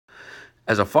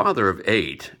As a father of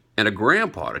 8 and a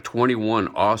grandpa to 21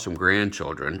 awesome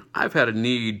grandchildren, I've had a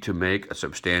need to make a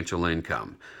substantial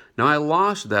income. Now, I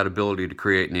lost that ability to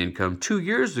create an income 2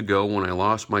 years ago when I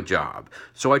lost my job,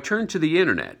 so I turned to the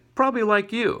internet, probably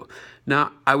like you.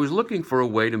 Now, I was looking for a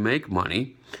way to make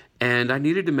money, and I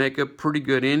needed to make a pretty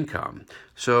good income.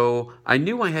 So I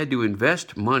knew I had to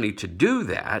invest money to do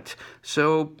that,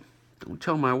 so don't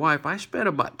tell my wife, I spent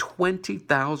about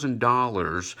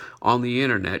 $20,000 on the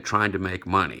internet trying to make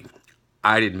money.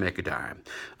 I didn't make a dime.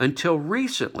 Until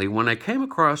recently, when I came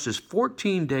across this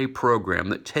 14-day program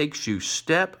that takes you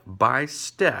step by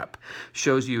step,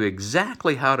 shows you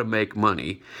exactly how to make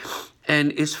money,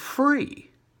 and is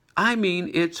free. I mean,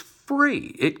 it's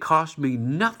free. It cost me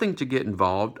nothing to get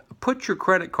involved. Put your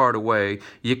credit card away.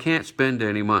 You can't spend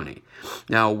any money.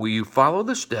 Now, you follow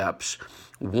the steps,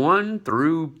 1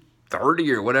 through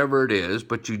 30 or whatever it is,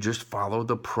 but you just follow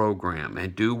the program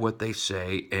and do what they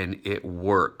say, and it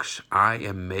works. I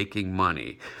am making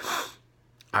money.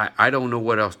 I don't know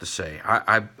what else to say.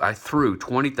 I threw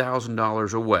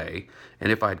 $20,000 away,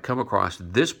 and if I'd come across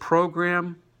this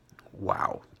program,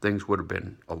 wow, things would have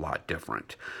been a lot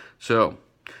different. So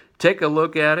take a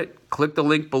look at it. Click the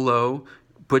link below.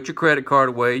 Put your credit card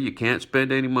away. You can't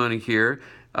spend any money here.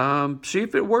 See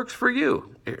if it works for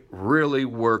you. It really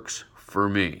works for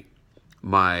me.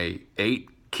 My 8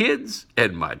 kids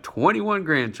and my 21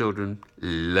 grandchildren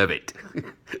love it.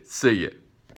 See ya.